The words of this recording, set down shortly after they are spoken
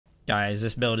Guys,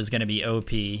 this build is going to be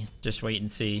OP. Just wait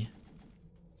and see.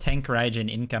 Tank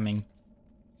Raijin incoming.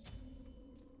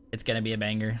 It's going to be a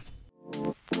banger.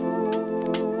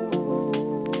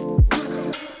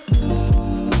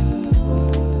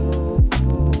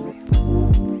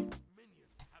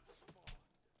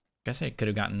 Guess I could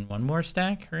have gotten one more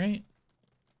stack, right?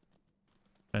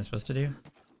 What am I supposed to do?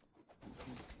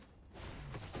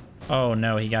 Oh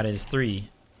no, he got his 3.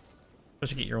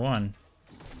 Supposed to get your 1.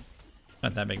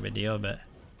 Not that big of a deal, but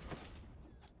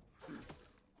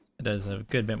it does a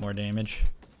good bit more damage.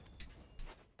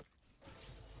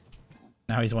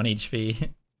 Now he's 1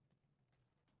 HP.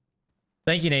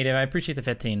 Thank you, Native. I appreciate the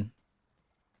 15.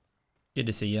 Good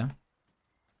to see you.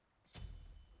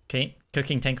 Okay,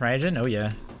 cooking Tank Raijin. Oh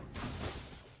yeah.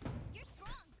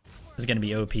 This is gonna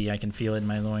be OP. I can feel it in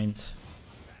my loins.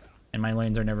 And my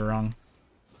loins are never wrong.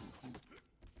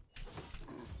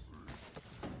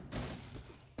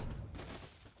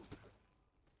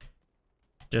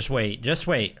 Just wait. Just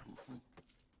wait.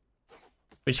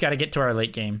 We just gotta get to our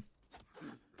late game.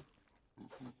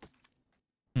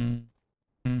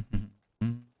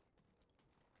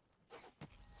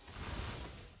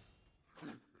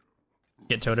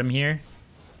 Get totem here.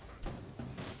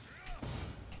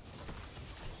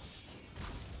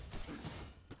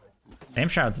 Flame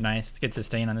Shroud's nice. It's good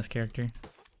sustain on this character.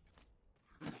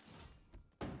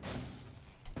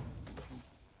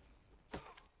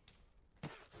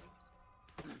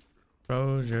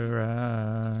 Close your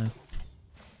eyes.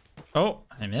 Oh,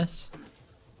 I missed.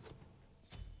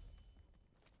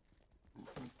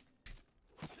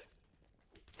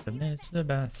 The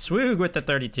best. Swoog with the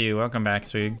 32. Welcome back,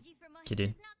 Swoog. You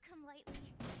dude.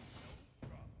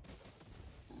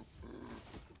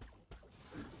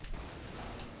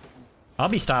 I'll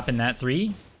be stopping that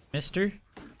 3, mister.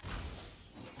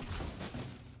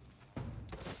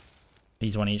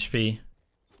 He's 1 HP.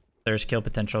 There's kill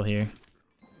potential here.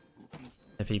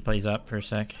 If he plays up for a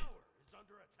sec.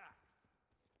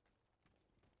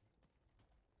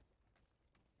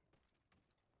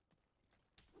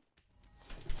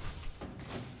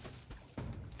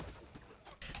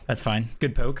 That's fine.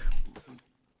 Good poke.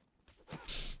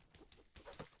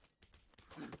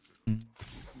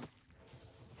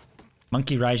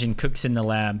 Monkey Raijin cooks in the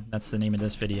lab. That's the name of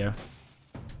this video.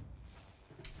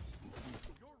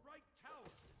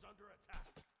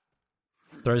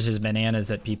 Throws his bananas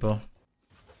at people.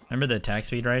 Remember the attack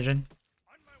speed Raijin?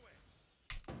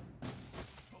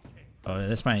 Oh,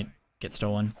 this might get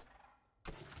stolen.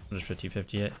 Just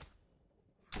 50-50 it.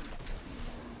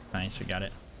 Nice, we got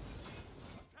it.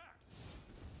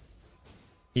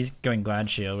 He's going Glad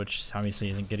Shield, which obviously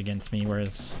isn't good against me,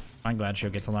 whereas my Glad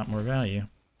Shield gets a lot more value.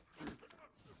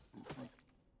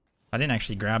 I didn't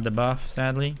actually grab the buff,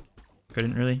 sadly.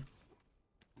 Couldn't really.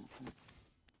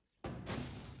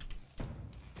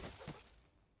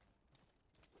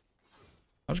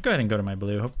 I'll just go ahead and go to my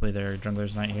blue. Hopefully their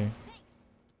jungler's not here. I'm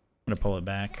gonna pull it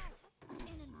back.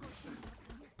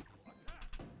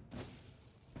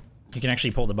 You can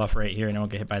actually pull the buff right here and it won't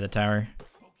get hit by the tower.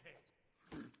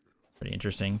 Pretty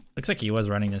interesting. Looks like he was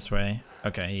running this way.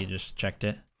 Okay, he just checked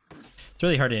it. It's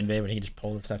really hard to invade when he just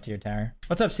pulled the stuff to your tower.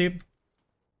 What's up, Soup?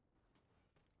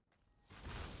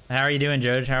 How are you doing,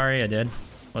 Joj? How are you, dude?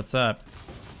 What's up?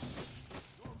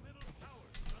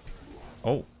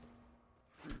 Oh.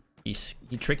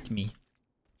 He tricked me.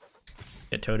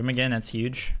 Get totem again, that's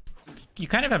huge. You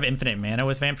kind of have infinite mana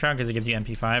with Vamp Shroud because it gives you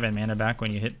MP5 and mana back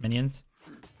when you hit minions.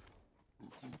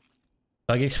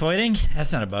 Bug exploiting?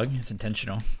 That's not a bug, it's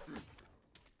intentional.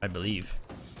 I believe.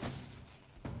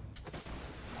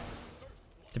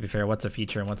 To be fair, what's a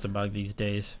feature and what's a bug these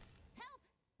days?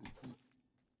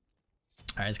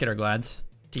 Alright, let's get our glads.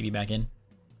 TV back in.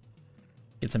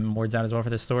 Get some wards out as well for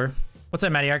this store. What's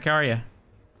up, Matty Ark? How are you?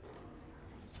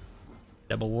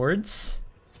 Double wards.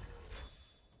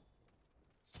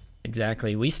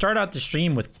 Exactly. We start out the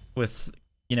stream with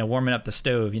you know, warming up the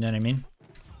stove, you know what I mean?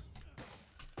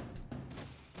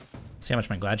 Let's see how much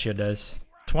my Glad Shield does.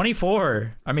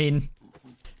 24! I mean,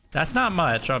 that's not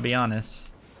much, I'll be honest.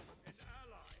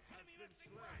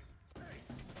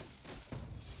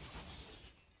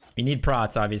 You need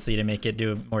prots, obviously, to make it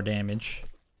do more damage.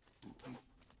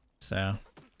 So,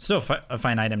 still a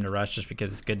fine item to rush just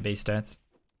because it's good base stats.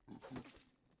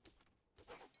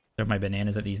 Throw my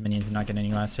bananas at these minions and not get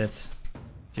any last hits.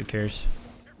 Who cares?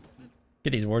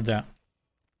 Get these wards out.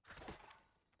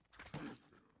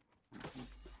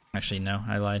 Actually, no,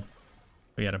 I lied.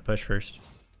 We gotta push first.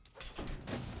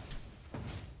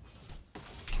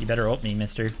 You better ult me,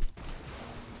 mister.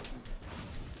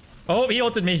 Oh, he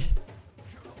ulted me!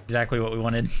 Exactly what we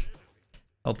wanted.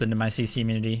 Ult into my CC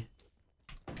immunity.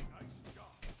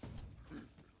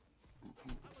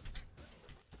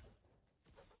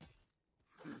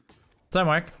 What's up,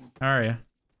 Mark? How are you?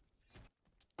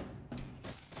 I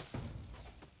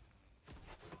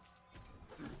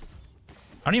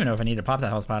don't even know if I need to pop that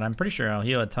health pot. I'm pretty sure I'll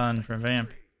heal a ton from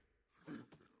Vamp.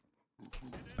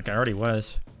 Like I already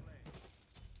was.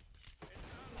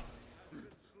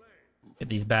 Get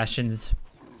these bastions.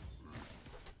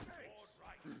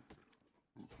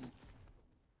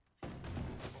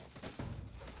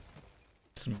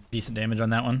 Some decent damage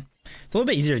on that one. It's a little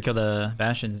bit easier to kill the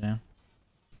bastions now.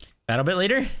 Battle bit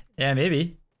later? Yeah,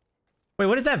 maybe. Wait,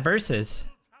 what is that versus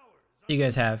you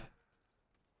guys have?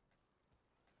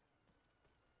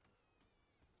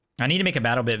 I need to make a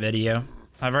battle bit video.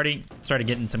 I've already started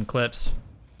getting some clips.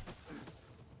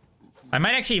 I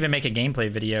might actually even make a gameplay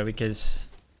video because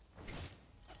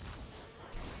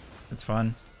it's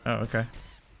fun. Oh, okay.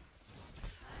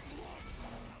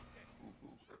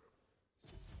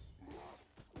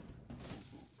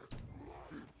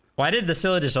 Why did the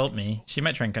Scylla just ult me? She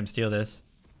might try and come steal this.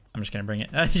 I'm just gonna bring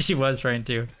it. She was trying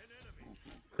to. Is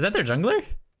that their jungler?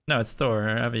 No, it's Thor,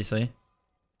 obviously.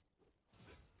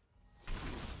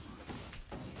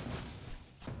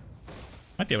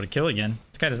 Might be able to kill again.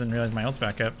 This guy doesn't realize my ult's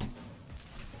back up.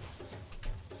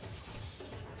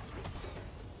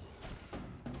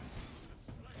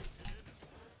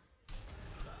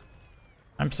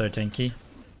 I'm so tanky.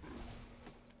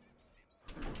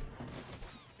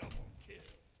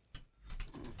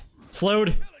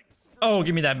 Slowed. Oh,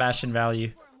 give me that bastion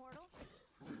value.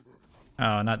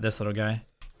 Oh, not this little guy.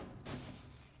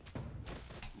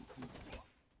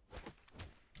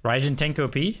 Raijin tank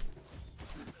OP?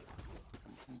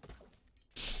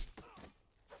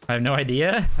 I have no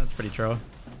idea. That's pretty troll.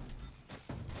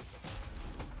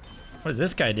 What is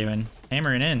this guy doing?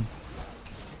 Hammering in.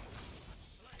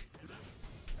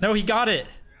 No, he got it.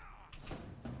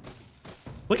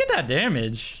 Look at that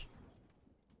damage.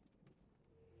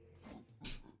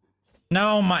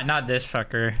 No, not this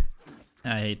fucker.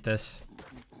 I hate this.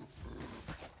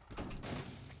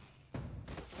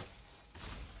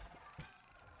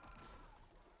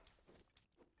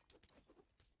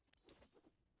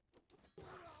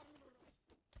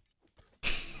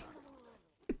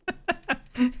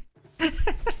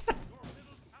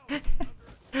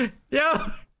 Yo!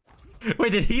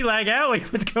 Wait, did he lag out? Like,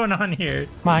 what's going on here?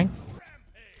 Mine.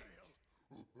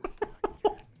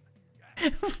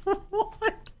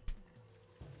 What?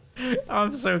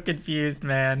 I'm so confused,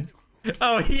 man.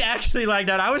 Oh, he actually lagged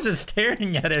out. I was just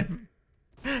staring at him.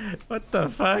 What the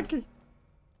fuck?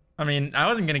 I mean, I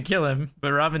wasn't gonna kill him,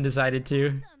 but Robin decided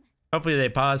to. Hopefully they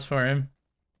pause for him.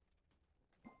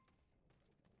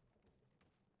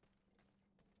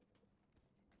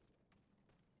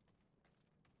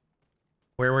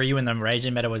 Where were you when the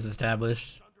Raijin meta was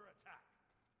established?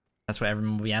 That's what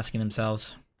everyone will be asking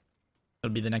themselves.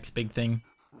 It'll be the next big thing.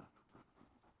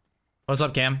 What's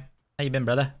up, Cam? How you been,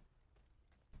 brother?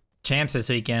 Champs this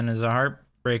weekend is a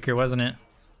heartbreaker, wasn't it?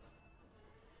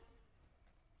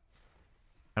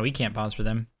 Oh, we can't pause for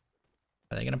them.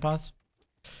 Are they gonna pause?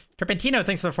 Terpentino,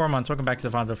 thanks for the 4 months. Welcome back to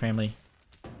the Fonzo family.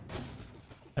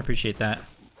 I appreciate that.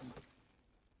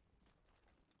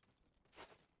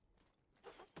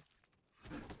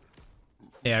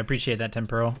 Yeah, I appreciate that,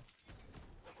 Temporal.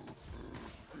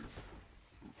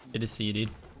 Good to see you, dude.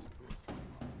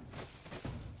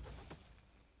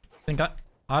 Think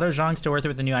Auto Zhong's still worth it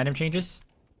with the new item changes?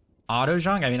 Auto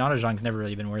Zhong? I mean, Auto Zhong's never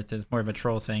really been worth it. It's more of a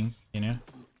troll thing, you know?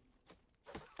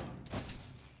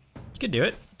 You could do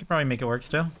it. You could probably make it work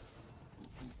still.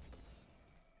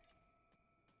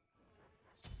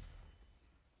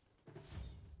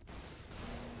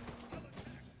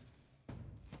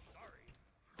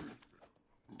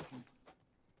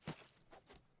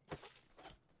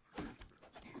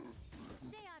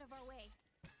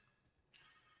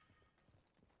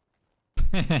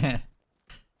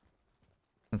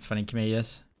 That's funny,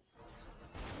 Camellias.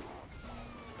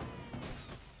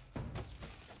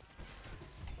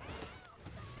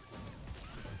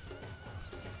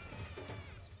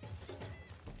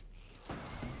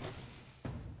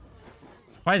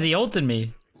 Why is he ulting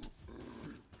me?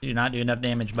 You do not do enough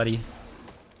damage, buddy.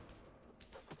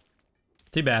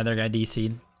 Too bad their guy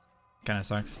DC'd. Kinda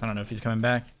sucks. I don't know if he's coming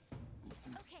back.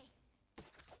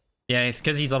 Yeah, it's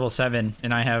because he's level 7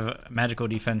 and I have magical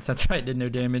defense. That's why it did no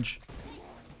damage.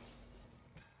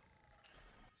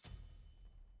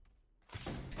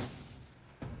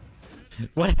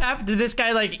 What happened to this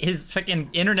guy? Like, his fucking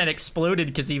internet exploded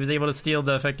because he was able to steal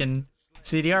the fucking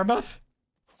CDR buff?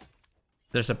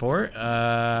 Their support?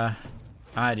 I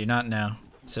do not know.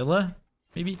 Scylla?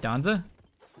 Maybe? Danza?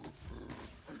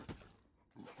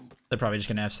 They're probably just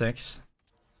gonna F6.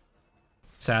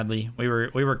 Sadly, we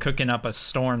were cooking up a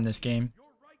storm this game.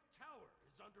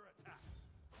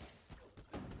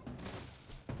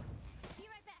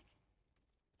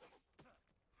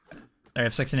 I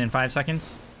have 6 in 5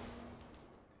 seconds.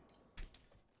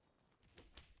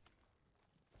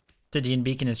 Stygian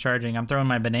Beacon is charging. I'm throwing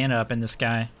my banana up in the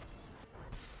sky.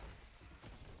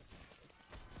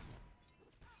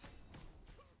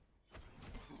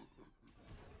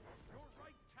 Your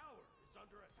right tower is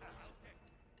under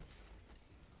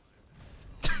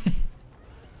attack.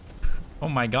 Oh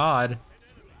my god.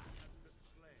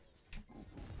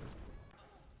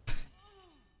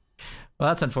 Well,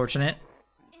 that's unfortunate.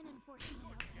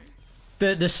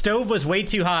 The stove was way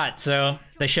too hot, so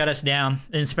they shut us down.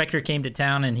 The inspector came to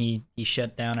town and he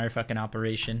shut down our fucking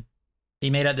operation.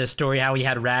 He made up this story how we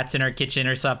had rats in our kitchen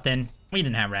or something. We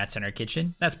didn't have rats in our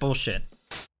kitchen. That's bullshit.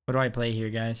 What do I play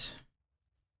here, guys?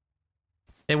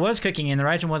 It was cooking and the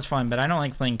Raijin was fun, but I don't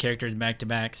like playing characters back to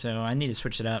back, so I need to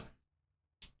switch it up.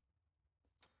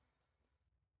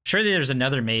 Surely there's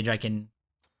another mage I can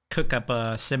cook up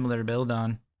a similar build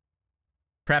on.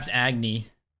 Perhaps Agni.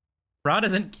 Raw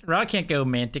can't go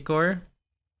Manticore.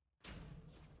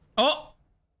 Oh!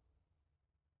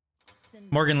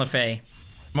 Morgan Le Fay.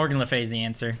 Morgan Le Fay is the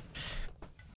answer.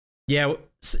 Yeah,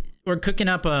 we're cooking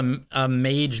up a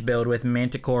mage build with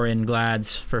Manticore and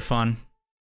Glads for fun.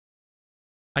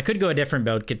 I could go a different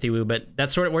build, Cthulhu, but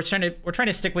that's sort of we're trying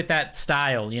to stick with that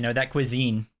style, you know, that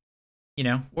cuisine. You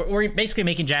know, we're basically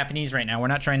making Japanese right now. We're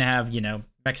not trying to have, you know,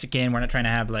 Mexican. We're not trying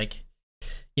to have like,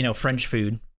 you know, French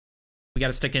food. We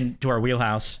gotta stick into our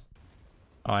wheelhouse.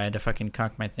 Oh, I had to fucking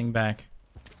cock my thing back.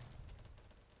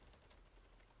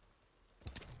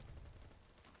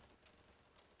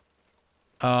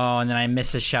 Oh, and then I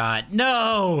miss a shot.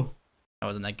 No! That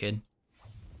wasn't that good.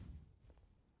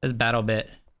 This battle bit.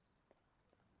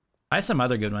 I have some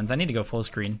other good ones. I need to go full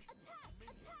screen.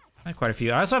 I have quite a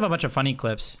few. I also have a bunch of funny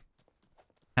clips.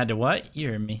 Had to what? You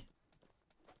heard me.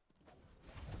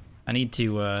 I need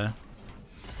to,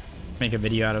 make a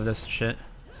video out of this shit.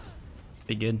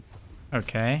 Be good.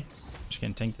 Okay. Just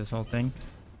gonna tank this whole thing.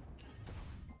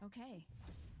 Okay.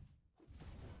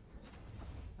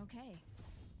 Okay.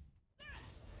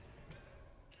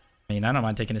 I mean, I don't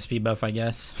mind taking a speed buff, I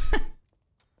guess.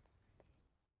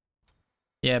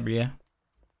 Yeah, Bria.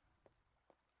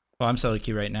 Well, I'm solo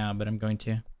queue right now, but I'm going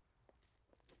to.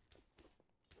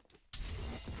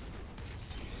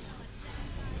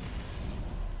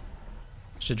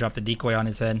 Should drop the decoy on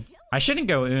his head. I shouldn't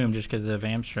go just because of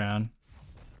Amsterdam.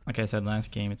 Like I said last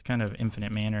game, it's kind of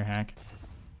infinite mana hack.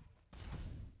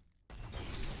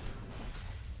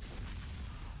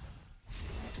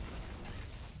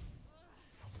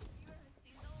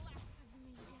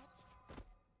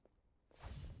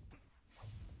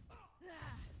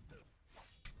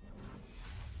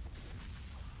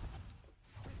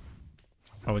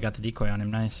 Oh, we got the decoy on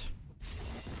him. Nice.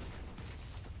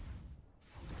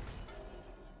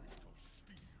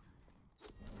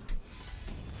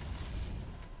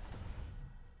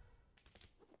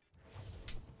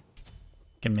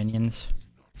 Get minions.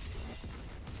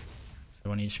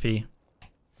 1 HP.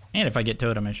 And if I get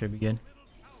totem, I should be good.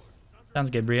 Sounds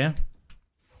good, Bria.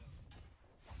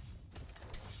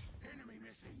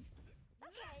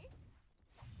 Okay.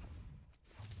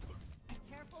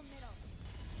 Careful middle.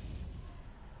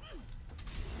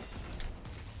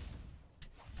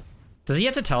 Does he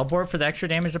have to teleport for the extra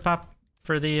damage to pop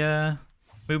for the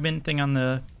movement thing on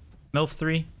the MILF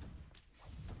 3?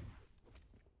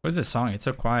 What is this song? It's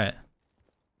so quiet.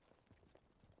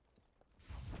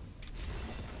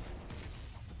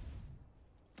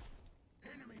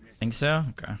 Think so?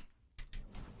 Okay.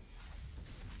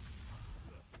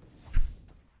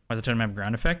 Why does the totem have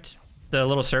ground effect? The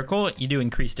little circle, you do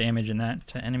increase damage in that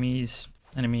to enemy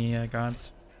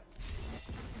gods.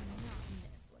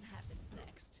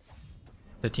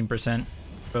 15%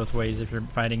 both ways if you're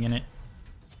fighting in it.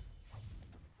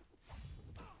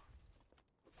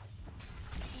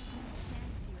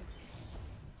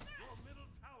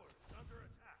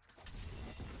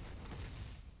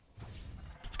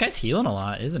 This guy's healing a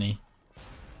lot, isn't he?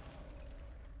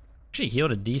 Actually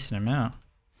healed a decent amount.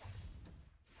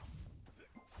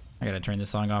 I gotta turn this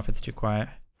song off, it's too quiet.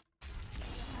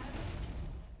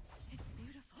 It's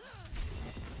beautiful.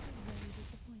 Very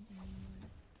disappointing.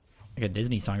 Like a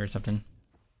Disney song or something.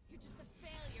 You're just a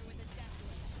failure with a death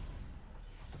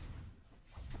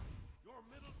wish. Your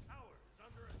middle tower is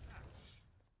under attack.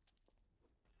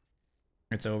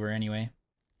 It's over anyway.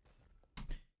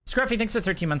 Scruffy, thanks for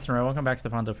 13 months in a row. Welcome back to the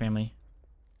Ponto family.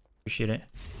 Appreciate it.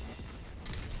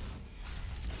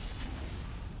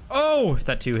 Oh,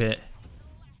 that 2 hit.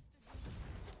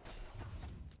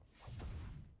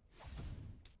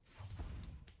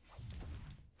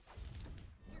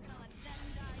 You're gonna let them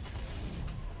die.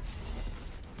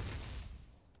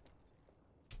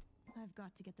 I've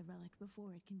got to get the relic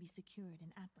before it can be secured in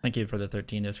Atlas. Thank you for the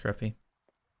 13 there, Scruffy.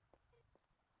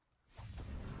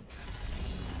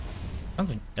 Sounds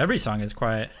like every song is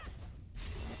quiet.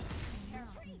 What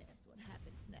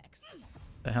happens next? What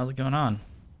the hell's going on?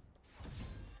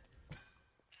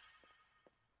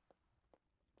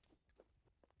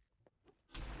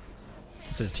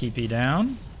 It says TP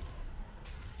down.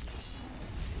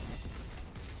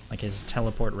 Like his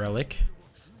teleport relic.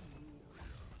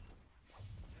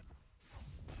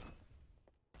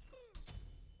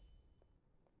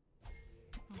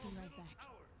 I'll be right back.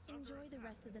 Enjoy the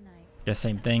rest of the night. Guess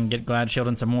same thing. Get Glad Shield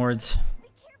and some wards. Be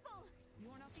careful! You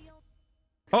wanna feel?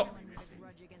 Oh!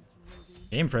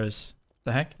 Game froze.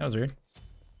 The heck? That was weird.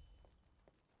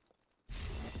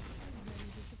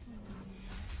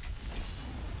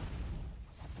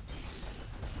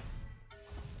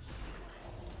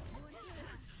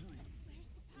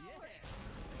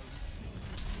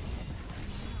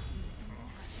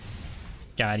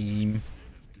 Got him.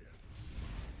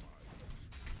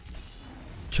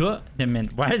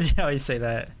 Tournament. Why does he always say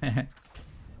that?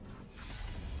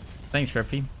 Thanks,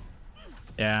 Gruffy.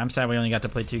 Yeah, I'm sad we only got to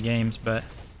play 2 games, but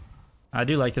I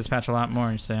do like this patch a lot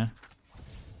more, so. And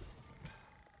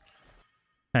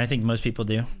I think most people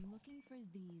do. I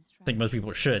think most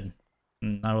people should.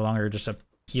 No longer just a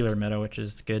healer meta, which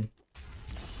is good.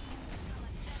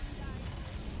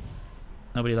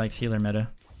 Nobody likes healer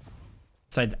meta.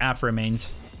 Besides Afra mains.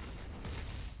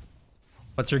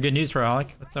 What's your good news for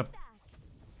Alec? What's up?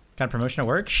 Got a promotion at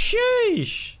work?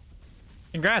 Sheesh!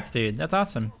 Congrats, dude. That's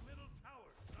awesome.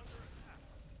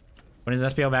 When is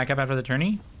SPL back up after the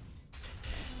tourney?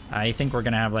 I think we're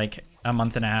gonna have like a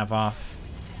month and a half off.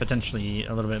 Potentially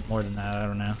a little bit more than that, I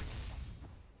don't know.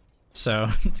 So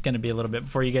it's gonna be a little bit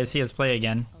before you guys see us play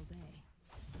again.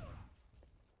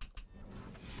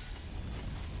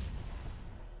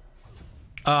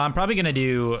 I'm probably gonna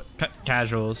do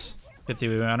casuals.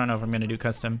 Cthulhu. I don't know if I'm gonna do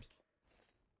custom.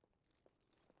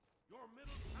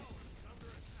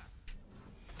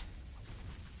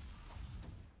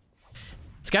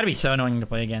 It's gotta be so annoying to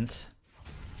play against.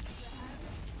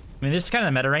 I mean, this is kind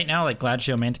of the meta right now, like Glad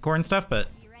Shield, Manticore and stuff, but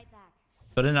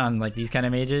put it on like these kind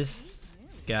of mages,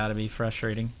 gotta be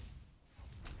frustrating.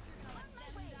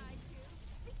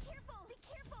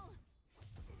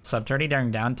 Sub-30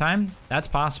 during downtime? That's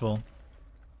possible.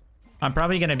 I'm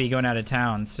probably gonna be going out of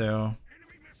town, so.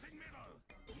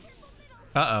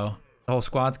 Uh-oh. The whole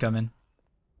squad's coming.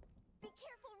 Be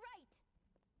careful right!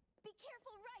 Be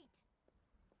careful right!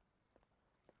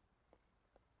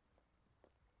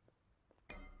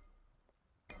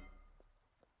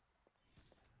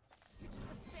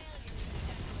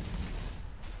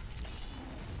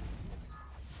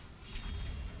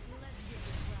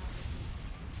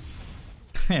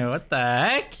 What the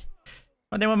heck?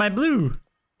 What they want my blue? You're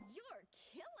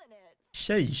killing it!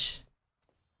 Sheesh.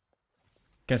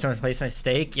 Guess I'm gonna place my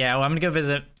stake? Yeah, well, I'm gonna go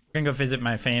visit. We're gonna go visit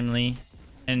my family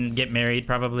and get married,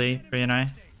 probably, Bree and I.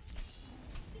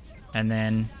 And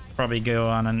then probably go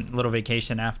on a little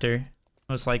vacation after,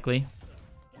 most likely.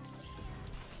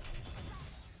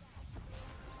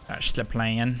 That's the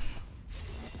plan.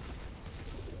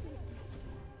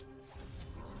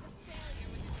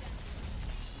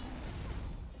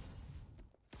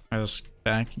 I was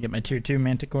back and get my tier 2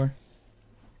 Manticore.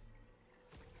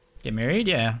 Get married?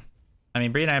 Yeah. I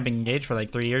mean, Bree and I have been engaged for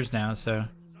like 3 years now, so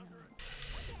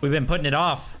we've been putting it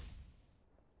off.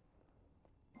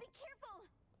 Be careful!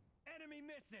 Enemy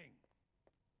missing.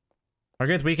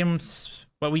 Margaret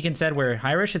what Weekend said, where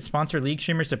Hyra should sponsor League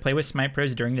streamers to play with Smite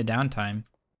Pros during the downtime.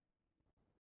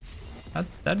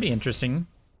 That'd be interesting.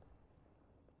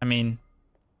 I mean,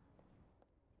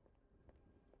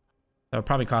 that would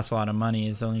probably cost a lot of money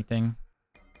is the only thing.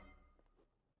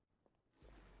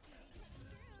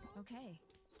 Okay.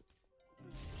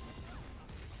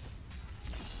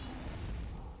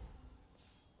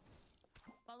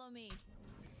 Follow me.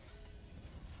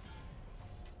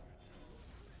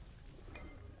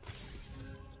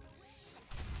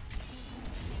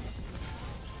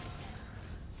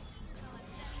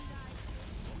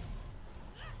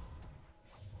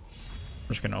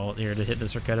 I'm just gonna ult here to hit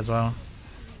this Rocket as well.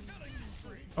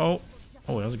 Oh,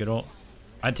 that was a good ult.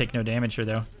 I'd take no damage here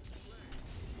though.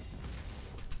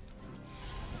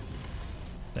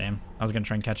 Damn, I was gonna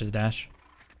try and catch his dash.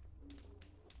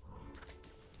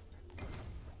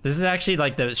 This is actually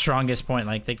like the strongest point.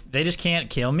 Like they just can't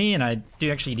kill me, and I do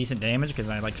actually decent damage because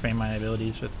I like spam my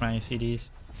abilities with my CDs,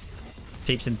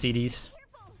 tapes and CDs.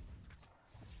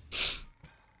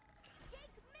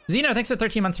 Xeno, thanks for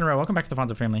 13 months in a row. Welcome back to the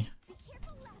Fonzo family.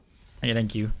 Yeah,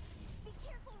 thank you.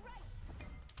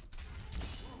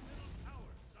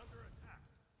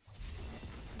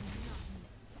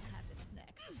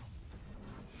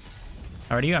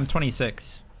 How old are you? I'm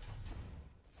 26.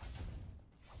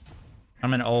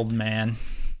 I'm an old man.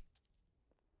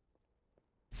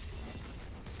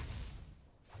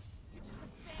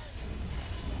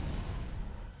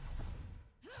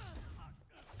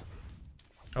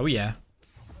 Oh yeah.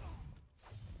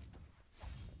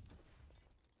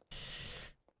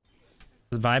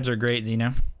 The vibes are great,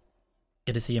 Zeno.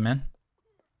 Good to see you, man.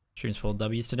 Stream's full of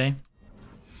W's today.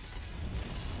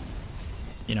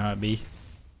 You know how it be.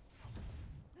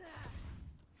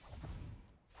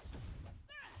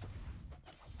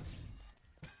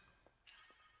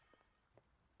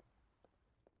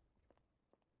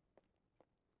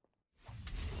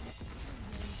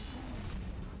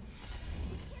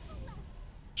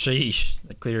 Sheesh,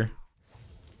 that clear.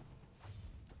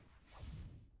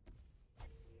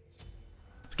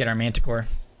 Let's get our Manticore.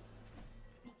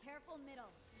 Be careful,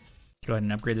 middle. Go ahead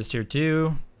and upgrade this tier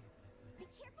 2.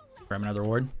 Grab another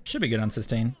ward. Should be good on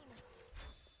sustain.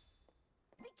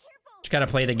 Just gotta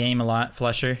play the game a lot,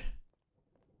 Flusher.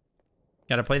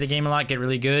 Gotta play the game a lot, get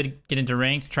really good, get into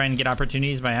ranked, try and get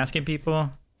opportunities by asking people.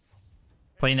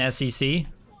 Playing the SEC.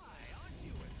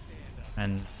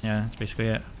 And yeah, that's basically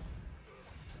it.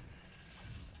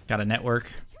 Got a network.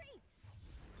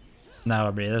 No,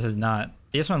 bro, this is not.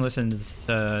 This one listens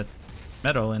to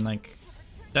metal and like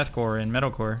deathcore and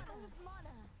metalcore.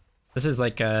 This is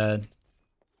like a.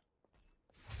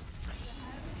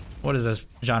 What is this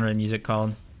genre of music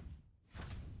called?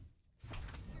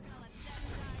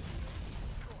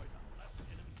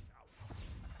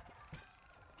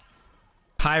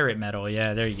 Pirate metal,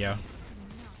 yeah, there you go.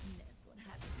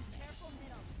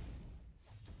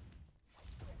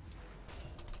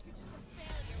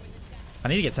 I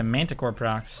need to get some Manticore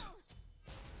procs.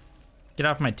 Get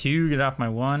off my 2, get off my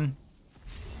 1.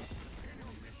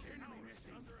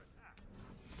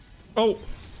 Oh!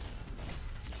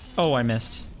 Oh, I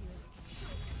missed.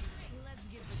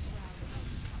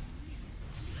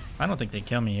 I don't think they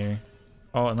kill me here.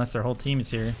 Oh, unless their whole team is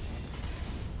here.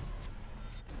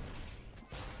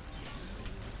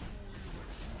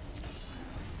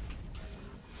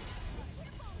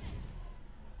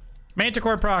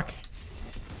 Manticore proc!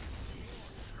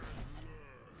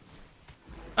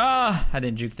 Ah, I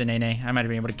didn't juke the Nene. I might have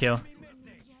been able to kill.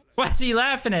 Why is he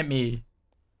laughing at me?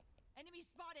 Enemy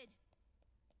spotted.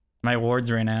 My wards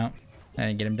ran out. I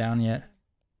didn't get him down yet.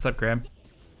 What's up, Crab?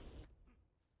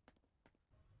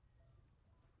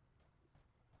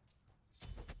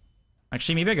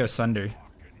 Actually, maybe I go Sunder.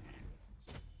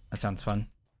 That sounds fun.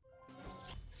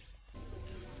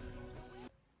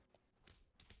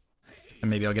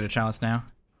 And maybe I'll get a chalice now.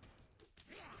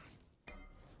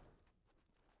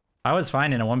 I was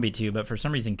fine in a 1v2, but for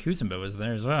some reason Kusimba was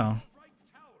there as well.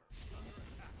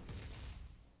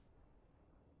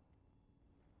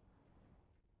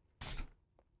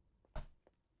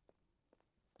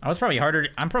 I'm probably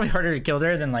harder to kill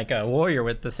there than like a warrior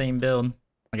with the same build.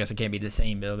 I guess it can't be the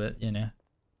same build, but you know.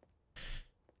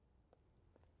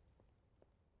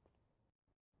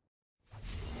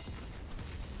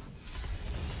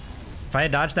 If I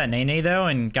had dodged that Nene though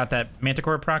and got that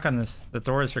Manticore proc on the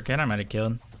Thor's for Ken, I might have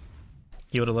killed.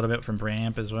 Healed a little bit from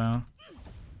Bramp as well.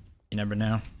 You never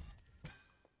know.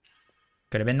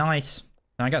 Could have been nice.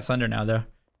 I got Sunder now though.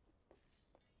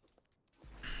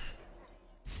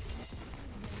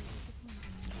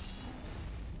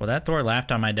 Well, that Thor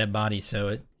laughed on my dead body, so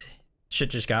it shit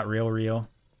just got real. Do you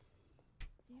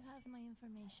have my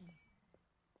information?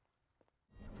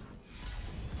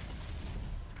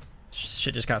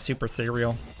 Shit just got super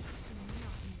serial.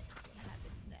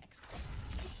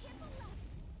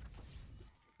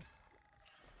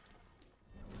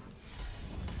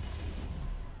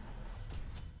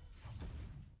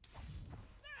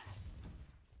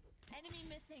 Enemy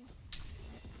missing.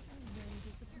 I'm very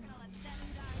disappointed.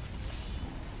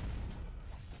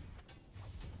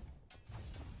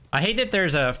 I hate that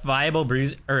there's a viable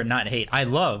bruiser, or not hate, I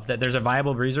love that there's a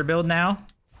viable bruiser build now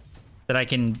that I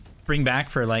can bring back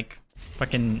for like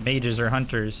fucking mages or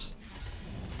hunters.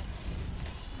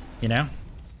 You know?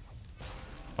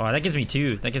 Oh, that gives me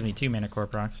 2. That gives me 2 mana core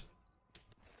procs.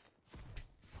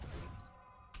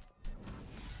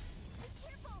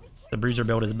 The bruiser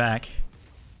build is back.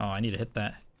 Oh, I need to hit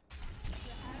that.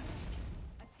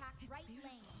 Attack right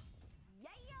lane.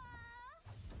 Yeah.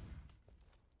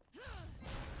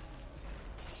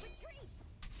 Retreat.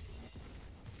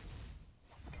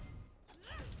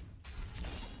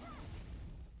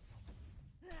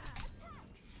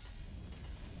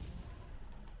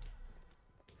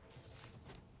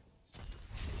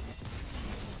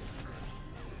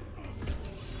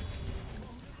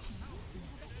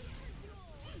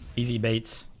 Easy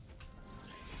baits.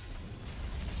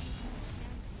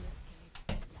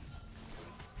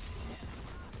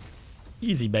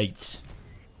 Easy baits.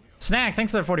 Snack,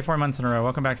 thanks for the 44 months in a row.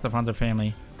 Welcome back to the Fonzo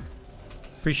family.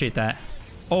 Appreciate that.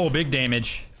 Oh, big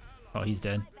damage. Oh, he's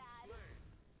dead.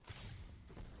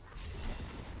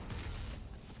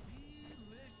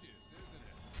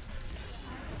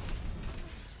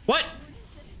 What?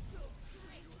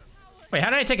 Wait,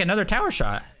 how did I take another tower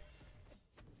shot?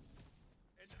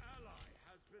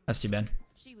 That's too bad.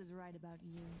 She was right about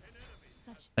you.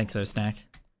 Such Thanks, though, Snack.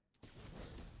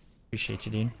 Appreciate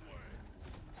you, dude.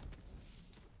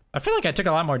 I feel like I took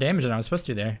a lot more damage than I was supposed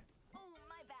to there. Oh,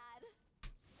 my bad.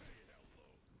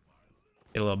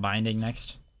 Get a little binding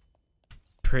next.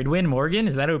 Pridwin Morgan?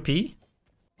 Is that OP? Take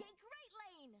right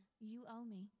lane. You owe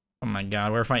me. Oh my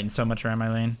god, we're fighting so much around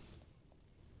my lane.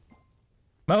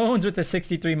 Moans with the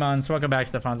 63 months. Welcome back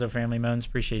to the Fonzo family, Moans.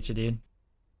 Appreciate you, dude.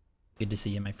 Good to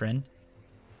see you, my friend.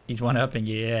 He's one-upping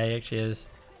you. Yeah, he actually is.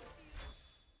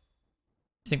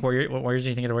 You think what warriors do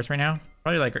you think are the worst right now?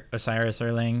 Probably like Osiris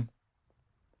or Ling.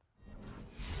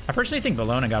 I personally think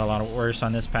Valona got a lot worse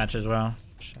on this patch as well.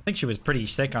 I think she was pretty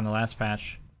sick on the last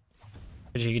patch.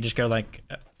 Because you could just go like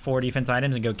 4 defense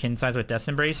items and go kin size with Death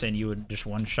Embrace and you would just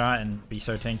one shot and be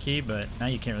so tanky, but now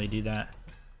you can't really do that.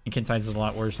 And kin size is a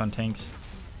lot worse on tanks.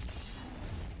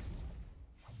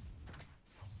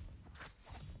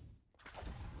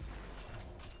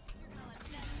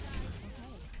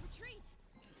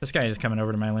 This guy is coming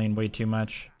over to my lane way too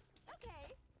much.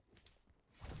 Okay.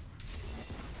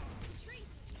 Retreat.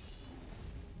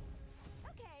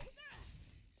 Okay.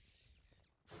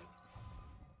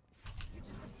 You're just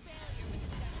a failure with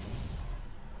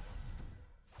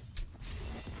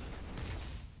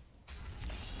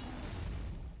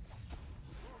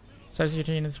the Size of your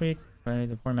team this week. By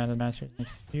the format of the master.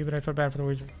 Thanks to you, but I felt bad for the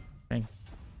words.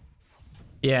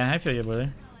 Yeah, I feel you,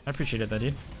 brother. I appreciate it, that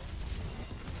dude.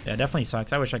 Yeah, it definitely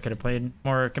sucks. I wish I could have played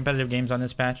more competitive games on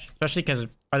this patch. Especially because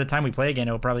by the time we play again,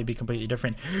 it will probably be completely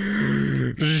different.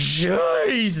 Thank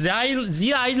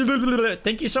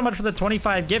you so much for the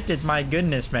 25 gifted. My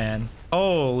goodness, man.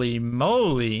 Holy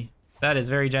moly. That is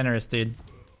very generous, dude.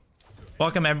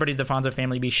 Welcome everybody to the Fonzo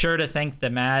family. Be sure to thank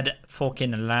the mad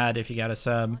fucking lad if you got a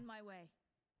sub. On my way.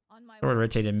 On my Or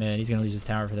rotated mid. He's gonna lose his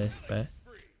tower for this, but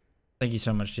thank you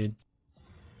so much, dude.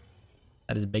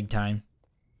 That is big time.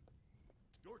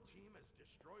 Your team has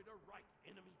destroyed a right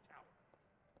enemy tower.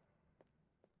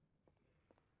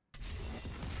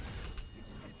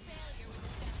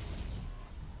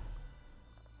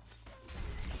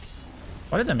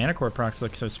 Why did the mana core procs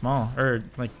look so small? Or,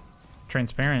 like,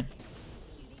 transparent?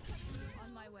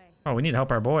 On my way. Oh, we need to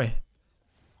help our boy.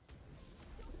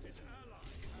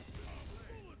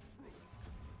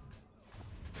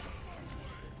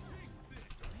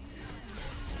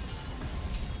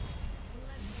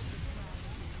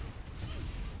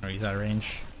 Oh, he's out of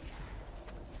range.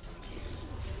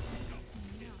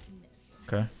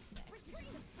 Okay.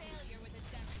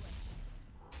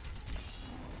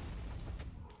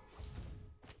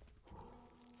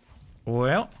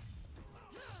 Well.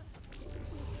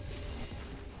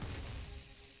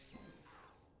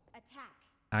 Attack.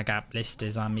 I got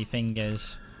blisters on me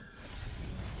fingers.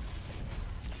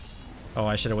 Oh,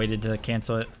 I should have waited to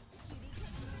cancel it.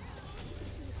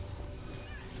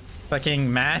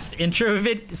 Fucking masked intro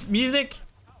music?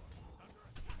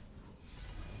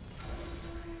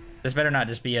 This better not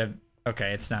just be a...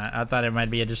 Okay, it's not. I thought it might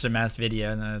be just a masked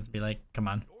video and then it'd be like, come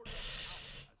on.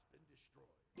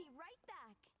 Be right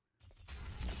back.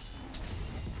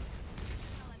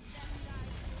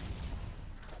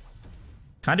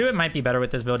 Conduit might be better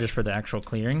with this build just for the actual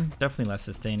clearing. Definitely less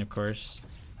sustain, of course.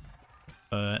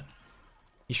 But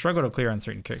you struggle to clear on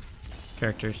certain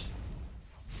characters.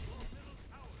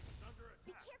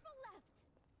 Be careful left.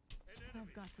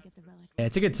 I've got to get the relic. Yeah,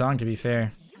 it's a good song, to be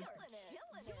fair. Killing it.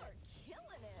 You are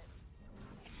killing it.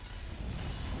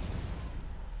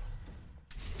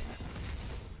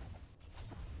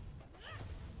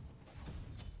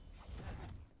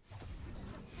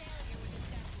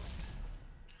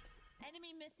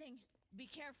 Enemy missing. Be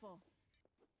careful.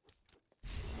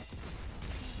 Chance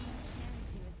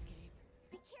to escape.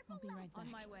 Be careful. I'll be right back.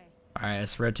 On my way. Alright,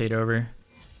 let's rotate over.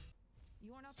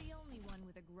 You are not the only one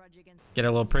with a grudge against. Get a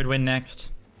little Pridwin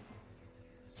next.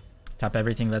 Top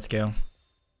everything, let's go.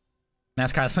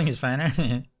 Mass cosplaying is fine.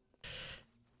 Is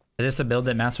this a build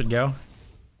that Mass would go?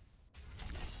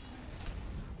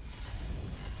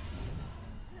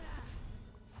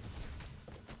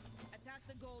 Attack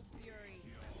the gold fury.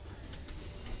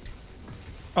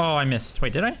 Oh, I missed.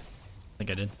 Wait, did I? I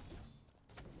think I did.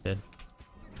 Did.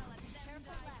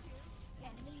 Careful left.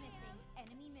 Enemy missing.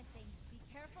 Enemy missing. Be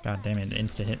careful. God damn it,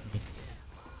 insta hit me.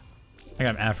 I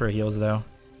got Afro heals though.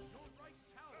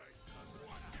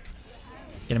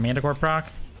 Get a Manticore proc.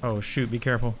 Oh shoot, be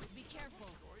careful.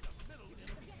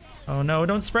 Oh no,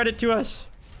 don't spread it to us.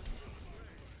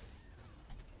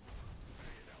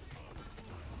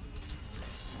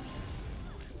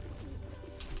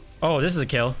 Oh, this is a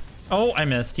kill. Oh, I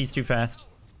missed. He's too fast.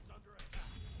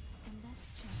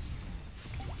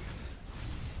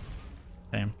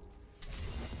 Damn.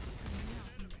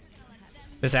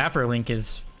 This Afro Link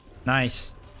is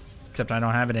nice. Except I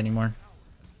don't have it anymore.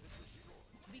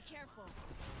 Be careful.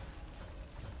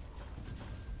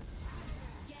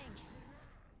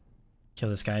 Kill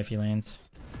this guy if he lands.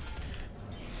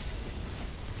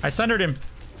 I sundered him.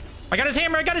 I got his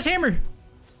hammer. I got his hammer.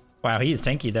 Wow, he is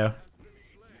tanky though.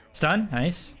 Stun.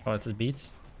 Nice. Oh, that's his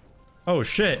beats. Oh,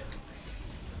 shit.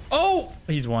 Oh,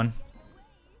 he's won.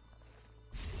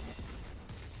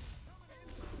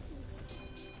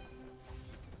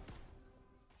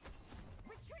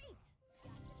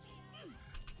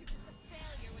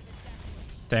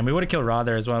 Damn, we would have killed Raw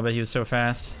there as well, but he was so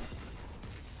fast.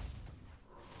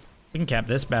 We can cap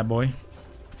this bad boy.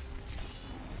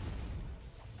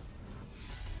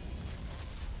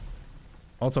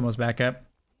 Ult's almost back up.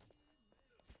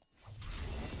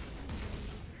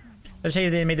 Let's say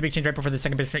they made the big change right before the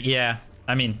second big tournament. Yeah,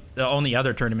 I mean, the only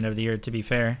other tournament of the year, to be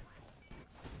fair.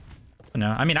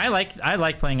 No, I mean, I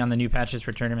like playing on the new patches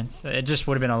for tournaments. It just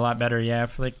would have been a lot better, yeah,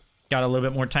 if like got a little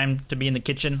bit more time to be in the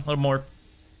kitchen, a little more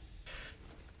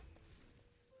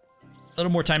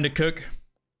time to cook.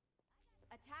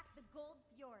 Attack the Gold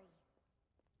Fury.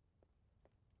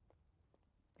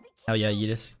 Hell yeah,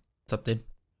 Yeetus. What's up, dude?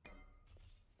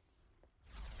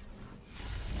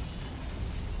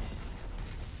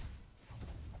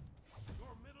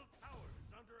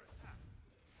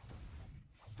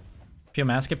 Feel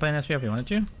Mask could play in SPO if he wanted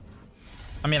to.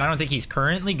 I mean, I don't think he's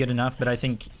currently good enough, but I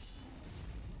think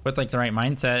with like the right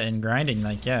mindset and grinding,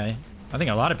 like, yeah, I think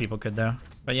a lot of people could though.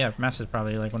 But yeah, Mask is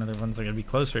probably like one of the ones that would be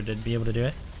closer to be able to do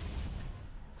it.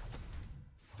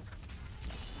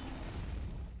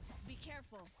 Be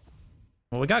careful.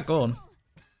 Well, we got gold.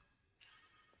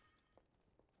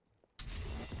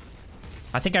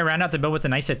 I think I round out the build with a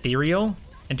nice ethereal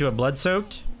into a blood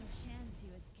soaked.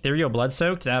 Ethereal blood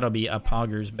soaked. That'll be a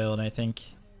poggers build, I think.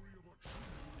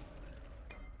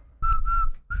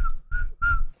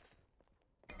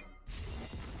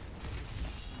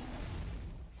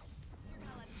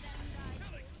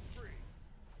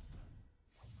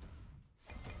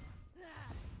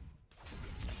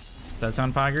 Does that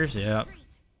sound poggers? Yeah.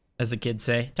 As the kids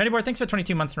say. Tiny Boy, thanks for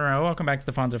 22 months in a row. Welcome back to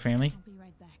the Fonzo family. I'll be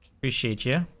right back. Appreciate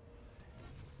you.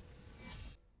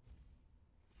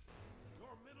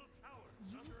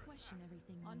 Question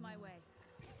everything on my way.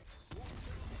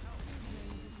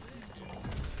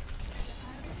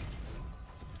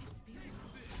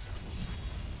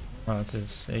 Oh, that's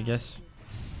his, I guess.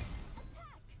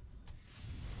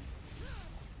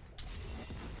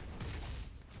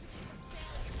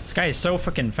 This guy is so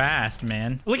fucking fast,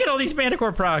 man. Look at all these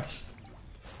Manticore procs.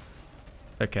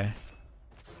 Okay.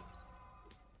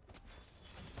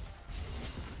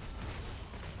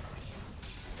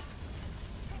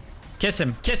 Kiss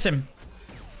him, kiss him.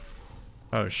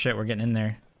 Oh shit, we're getting in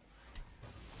there.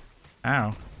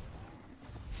 Ow.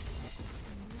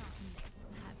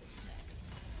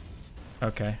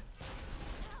 Okay.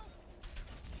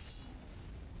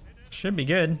 Should be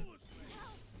good.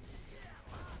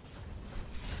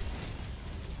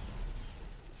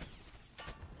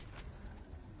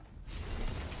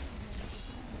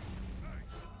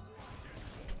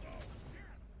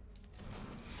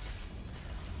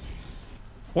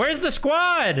 Where's the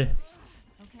squad?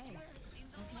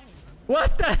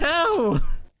 What the hell?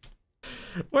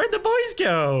 Where'd the boys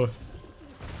go?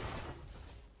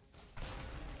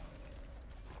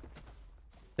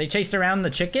 They chased around the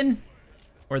chicken?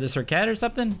 Or the circuit or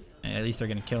something? Yeah, at least they're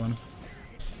gonna kill him.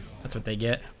 That's what they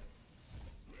get.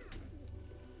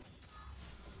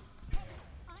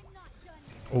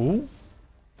 Oh.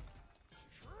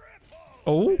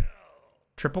 Oh.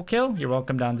 Triple kill? You're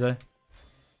welcome, Danza.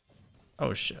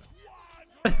 Oh shit.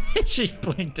 She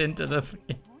blinked into the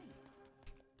fucking...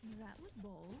 That was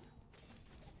bold.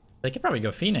 They could probably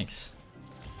go Phoenix.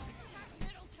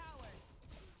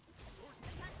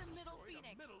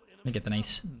 Let me get the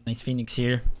nice Phoenix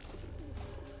here.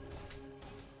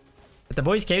 If the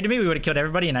boys came to me, we would have killed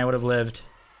everybody and I would have lived.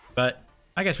 But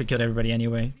I guess we killed everybody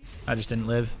anyway. I just didn't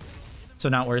live. So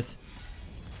not worth.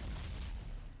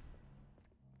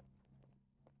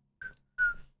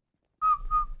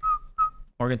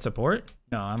 Morgan support?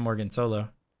 No, I'm Morgan solo.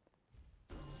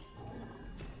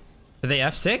 Did they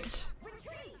F6?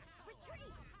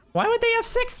 Why would they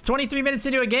F6? 23 minutes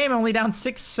into a game, only down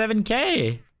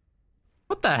 6-7K.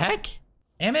 What the heck?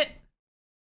 Damn it!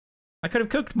 I could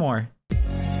have cooked more.